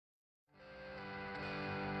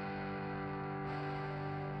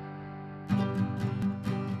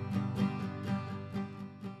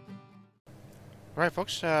Alright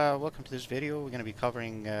folks, welcome to this video. We're going to be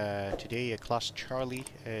covering today a Class Charlie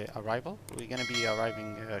arrival. We're going to be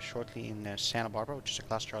arriving shortly in Santa Barbara, which is a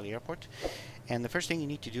Class Charlie airport. And the first thing you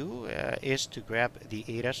need to do is to grab the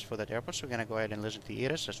ATIS for that airport. So we're going to go ahead and listen to the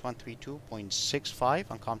ATIS. That's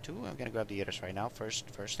 132.65 on COM2. I'm going to grab the ATIS right now, first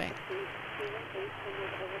thing.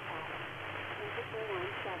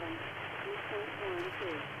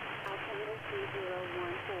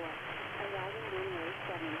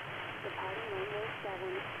 Departing runway 7,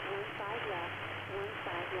 15 left,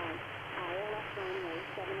 15 right. ILS runway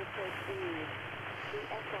 7 approach immediate.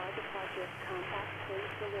 VFR departure, contact space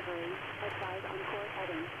delivery, advise on course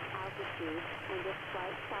heading, altitude, and if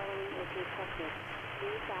flight following is requested.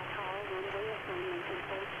 Read back all runway assignment and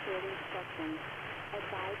hold shared instructions.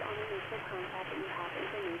 Advise on initial contact and have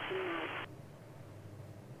information mic.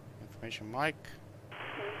 Information mic.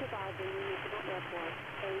 Santa Barbara Municipal Airport,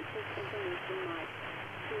 86 information mic.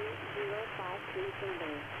 2053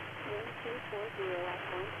 Sunday. Wind 240 at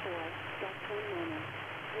 14, gust 1 minute.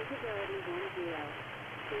 Visibility 10.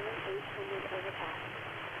 Ceiling 800 overpass.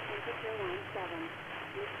 Temperature 17.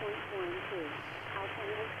 Dew point 12.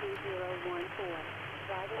 Altimeter 3014.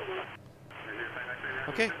 Driver 1.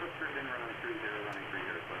 Okay.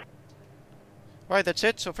 Alright, that's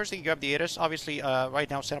it. So first thing, you grab the ATIS. Obviously, right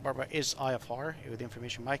now Santa Barbara is IFR with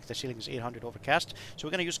information mic. The ceiling is 800 overcast. So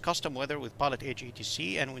we're going to use custom weather with PilotEdge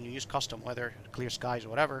ATC. And when you use custom weather, clear skies or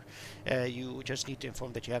whatever, you just need to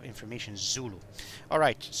inform that you have information Zulu.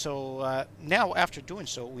 Alright, so now after doing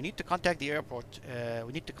so, we need to contact the airport.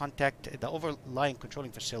 We need to contact the overlying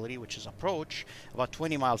controlling facility, which is approach, about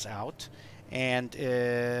 20 miles out. And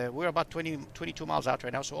we're about 22 miles out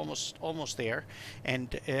right now, so almost there.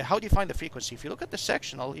 And how do you find the frequency? If you look at the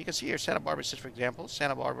sectional, you can see here Santa Barbara says, for example,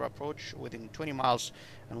 Santa Barbara approach within 20 miles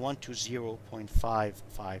and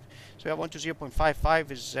 120.55. So we have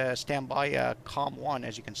 120.55 is standby COM1,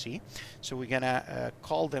 as you can see. So we're gonna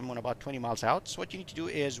call them when about 20 miles out. So what you need to do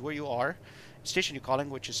is where you are, station you're calling,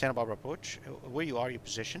 which is Santa Barbara approach, where you are, your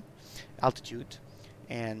position, altitude,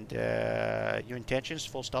 and your intentions,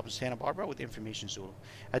 full stop in Santa Barbara with information Zulu.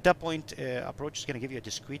 At that point, approach is going to give you a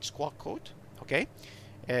discrete squawk code, okay?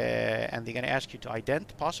 And they're going to ask you to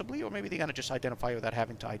ident possibly, or maybe they're going to just identify without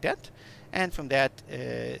having to ident. And from that,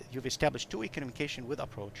 you've established two-way communication with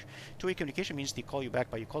approach. Two-way communication means they call you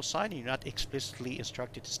back by your call sign, and you're not explicitly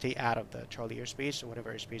instructed to stay out of the Charlie airspace or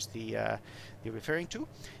whatever airspace they're referring to.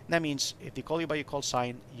 And that means if they call you by your call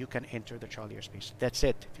sign, you can enter the Charlie airspace. That's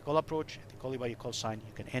it. If you call approach, if they call you by your call sign,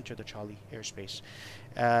 you can enter the Charlie airspace.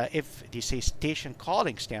 If they say station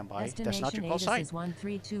calling standby, that's not your call sign. Is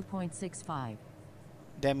 132.65.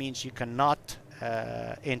 That means you cannot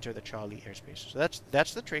enter the Charlie airspace. So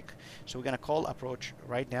that's the trick. So we're going to call approach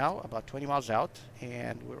right now, about 20 miles out,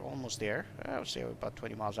 and we're almost there. I would say we're about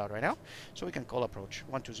 20 miles out right now. So we can call approach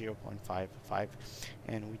 120.55,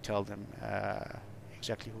 and we tell them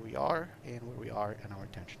exactly who we are and where we are and our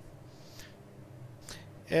intention.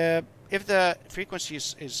 If the frequency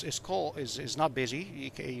is not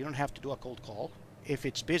busy, you don't have to do a cold call. If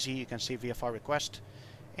it's busy, you can say VFR request,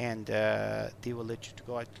 and they will let you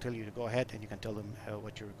tell you to go ahead, and you can tell them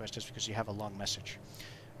what your request is because you have a long message.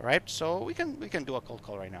 All right, so we can do a cold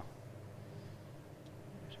call right now.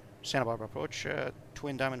 Santa Barbara approach,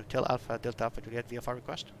 Twin Diamond Hotel Alpha Delta Alpha Juliet VFR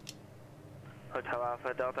request. Hotel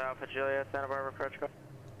Alpha Delta Alpha Juliet Santa Barbara approach. Go.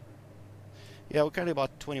 Yeah, we're currently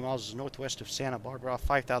about 20 miles northwest of Santa Barbara,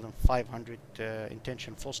 5,500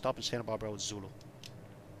 intention, full stop in Santa Barbara with Zulu.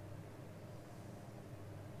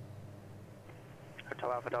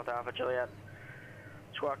 Hotel Alpha Delta Alpha Juliet,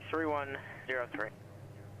 squawk 3103.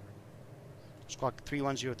 Squawk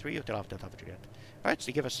 3103, Hotel Alpha Delta Alpha Juliet. Alright, so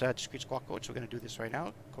they give us a discrete squawk code, so we're going to do this right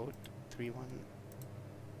now. Code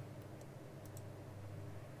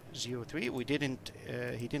 3103. We didn't,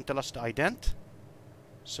 he didn't tell us to ident,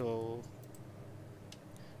 so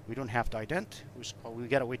we don't have to ident. We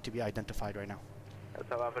got to wait to be identified right now.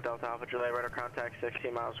 Hotel Alpha Delta Alpha Juliet, radar contact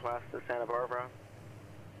 16 miles west of Santa Barbara.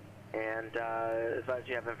 And as long as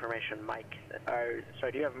you have information, Mike. Sorry,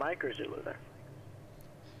 do you have Mike or Zulu there?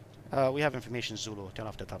 We have information Zulu, Hotel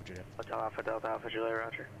Alpha Delta Alpha Juliet. Hotel Alpha Delta Alpha Juliet,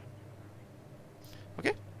 roger.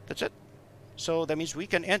 Okay, that's it. So that means we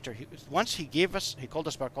can enter. Once he called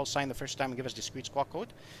us by our call sign the first time and gave us discrete squawk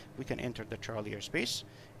code, we can enter the Charlie airspace,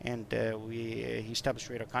 and he established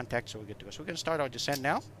radar contact, so we're good to go. So we're going to start our descent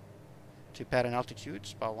now to pattern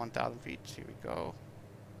altitudes, about 1,000 feet. Here we go.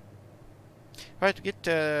 Alright, to get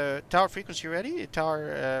tower frequency ready.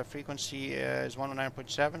 Tower frequency is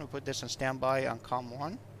 119.7. We'll put this on standby on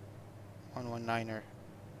COM1.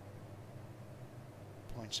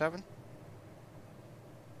 119.7.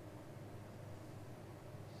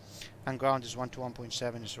 And ground is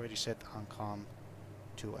 121.7 is already set on COM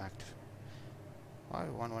 2 active. Well,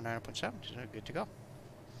 119.7 is good to go.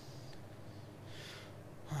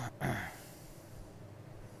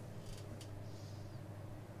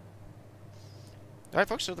 Alright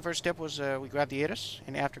folks, so the first step was we grabbed the ATIS,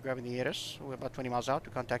 and after grabbing the ATIS, we're about 20 miles out to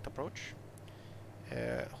contact approach.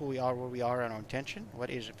 Who we are, where we are, and our intention, what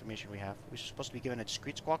is information we have. We're supposed to be given a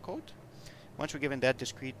discrete squawk code. Once we're given that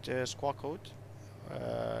discrete squawk code,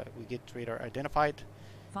 we get radar identified.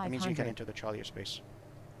 That means we can enter the Charlie airspace.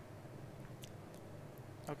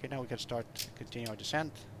 Okay, now we can start, continue our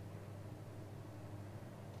descent.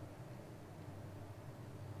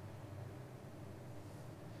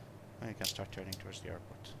 And we can start turning towards the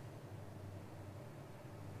airport.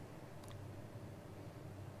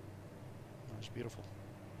 That's beautiful.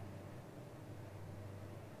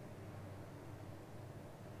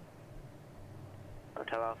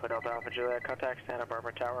 Hotel Alpha Delta Alpha Juliet, contact Santa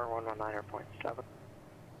Barbara Tower 119.7.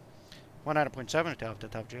 190.7 Hotel Alpha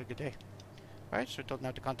Delta Alpha Juliet, good day. Alright, so we're told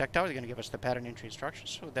now to contact tower. They're going to give us the pattern entry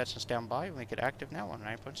instructions. So that's a standby. We'll make it active now,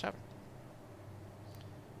 109.7. Here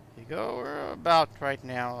you go. We're about, right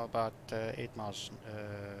now, about 8 miles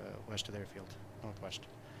west of the airfield, northwest.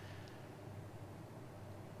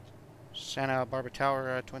 Santa Barbara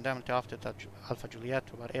Tower, Twin Diamond Alpha Alpha Juliet,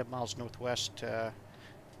 about 8 miles northwest,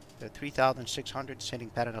 3,600, sending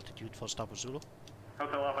pattern altitude, full stop with Zulu.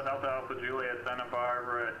 Hotel Alpha Delta Alpha Juliet, Santa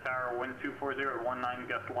Barbara Tower, wind 240 at 19,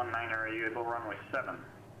 gust 19, are you able runway 7?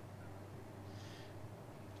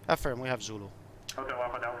 Affirm, we have Zulu. Hotel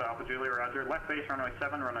Alpha Delta Alpha Juliet, roger, left base runway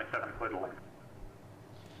 7, clear to land.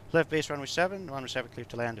 Left base runway 7 clear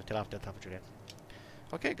to land, Hotel Alpha Delta Alpha Juliet.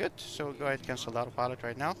 Okay, good, so we'll go ahead and cancel autopilot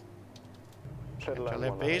right now. Enter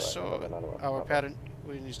left base, so our pattern,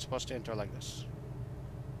 we're supposed to enter like this.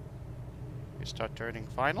 We start turning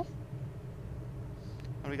final.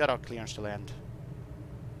 And we got our clearance to land.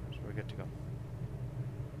 So we're good to go.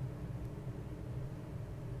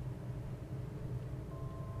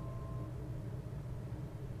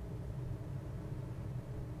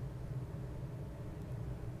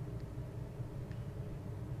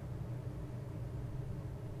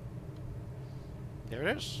 There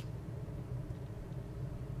it is.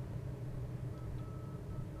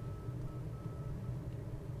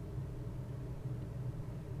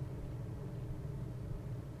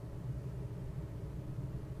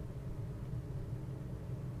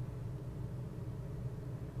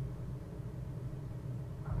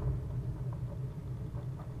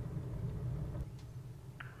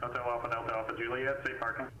 Hotel Alpha Delta Alpha Juliet, safe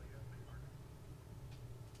parking.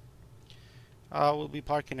 We'll be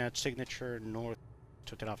parking at Signature North,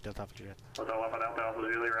 Hotel Alpha Delta Alpha Juliet. Hotel Alpha Delta Alpha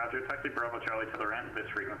Juliet, roger, taxi Bravo Charlie to the ramp, this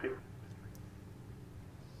frequency.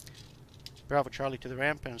 Bravo Charlie to the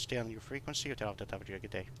ramp and stay on your frequency, Hotel Alpha Delta Alpha Juliet,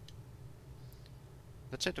 good day.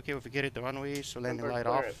 That's it, okay, we forget it, the runway, so landing light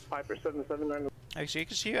off. Piper 779. Actually, you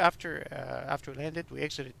can see after we landed, we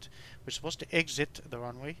exited. We're supposed to exit the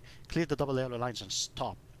runway, clear the double yellow lines, and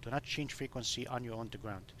stop. Do not change frequency on your own to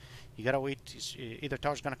ground. You gotta wait. Either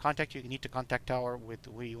tower's gonna contact you. You need to contact tower with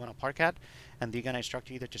where you want to park at, and they're gonna instruct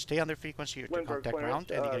you either to stay on their frequency or to contact ground,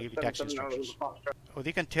 and they're gonna give you taxi instructions. Or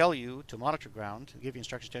they can tell you to monitor ground, give you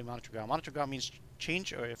instructions to monitor ground. Monitor ground means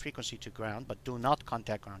change your frequency to ground, but do not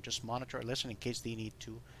contact ground. Just monitor or listen in case they need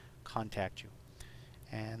to contact you.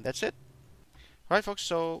 And that's it. Alright folks,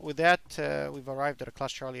 so with that, we've arrived at a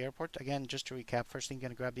Class Charlie airport. Again, just to recap, first thing you're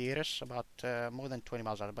going to grab the ATIS about more than 20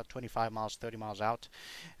 miles out, about 25 miles, 30 miles out.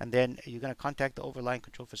 And then you're going to contact the overlying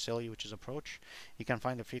control facility, which is approach. You can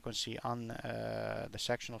find the frequency on the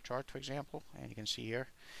sectional chart, for example, and you can see here.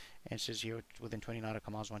 And it says here within 20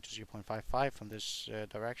 nautical miles 120.55 from this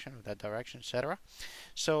direction or that direction, etc.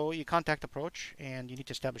 So you contact approach, and you need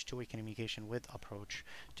to establish two-way communication with approach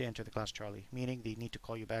to enter the Class Charlie, meaning they need to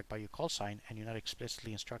call you back by your call sign, and you're not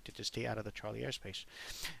explicitly instructed to stay out of the Charlie airspace.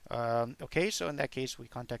 Okay, so in that case, we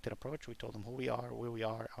contacted approach. We told them who we are, where we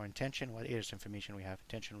are, our intention, what is information we have.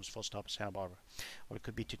 Intention was full stop at Santa Barbara, or it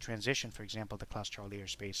could be to transition, for example, the Class Charlie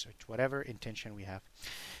airspace, or whatever intention we have.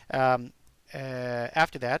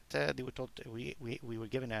 After that, they were told we were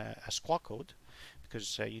given a squawk code,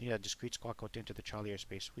 because you need a discrete squawk code to enter the Charlie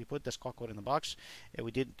airspace. We put the squawk code in the box.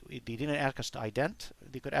 They didn't ask us to ident.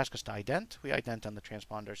 They could ask us to ident. We ident on the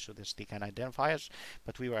transponder so this they can identify us,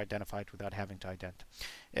 but we were identified without having to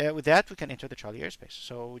ident. With that, we can enter the Charlie airspace.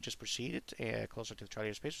 So we just proceeded closer to the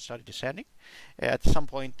Charlie airspace. We started descending. At some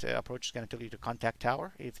point, approach is going to tell you to contact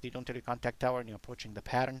tower. If they don't tell you contact tower and you're approaching the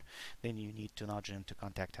pattern, then you need to nudge them to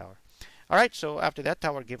contact tower. Alright, so after that,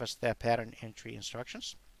 tower gave us the pattern entry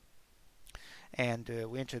instructions. and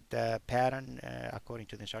we entered the pattern according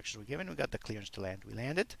to the instructions we're given. We got the clearance to land. We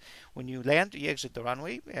landed. When you land, you exit the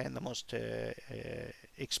runway in the most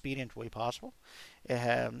expedient way possible.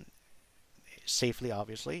 Safely,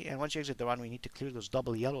 obviously, and once you exit the runway, you need to clear those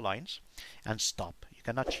double yellow lines and stop. You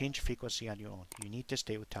cannot change frequency on your own. You need to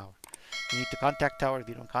stay with tower. You need to contact tower. If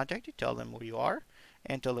they don't contact you, tell them where you are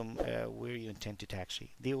and tell them where you intend to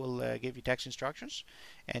taxi. They will give you taxi instructions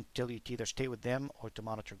and tell you to either stay with them or to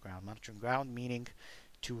monitor ground. Monitoring ground meaning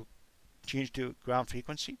to change the ground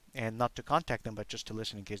frequency and not to contact them, but just to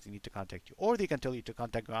listen in case they need to contact you. Or they can tell you to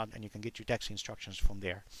contact ground and you can get your taxi instructions from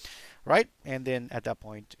there, right? And then at that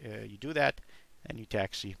point, you do that and you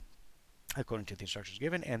taxi according to the instructions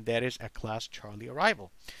given, and that is a Class Charlie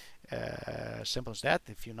arrival. Simple as that.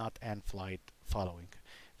 If you're not and flight following.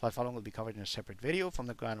 Flight following will be covered in a separate video from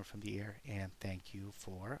the ground or from the air, and thank you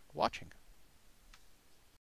for watching.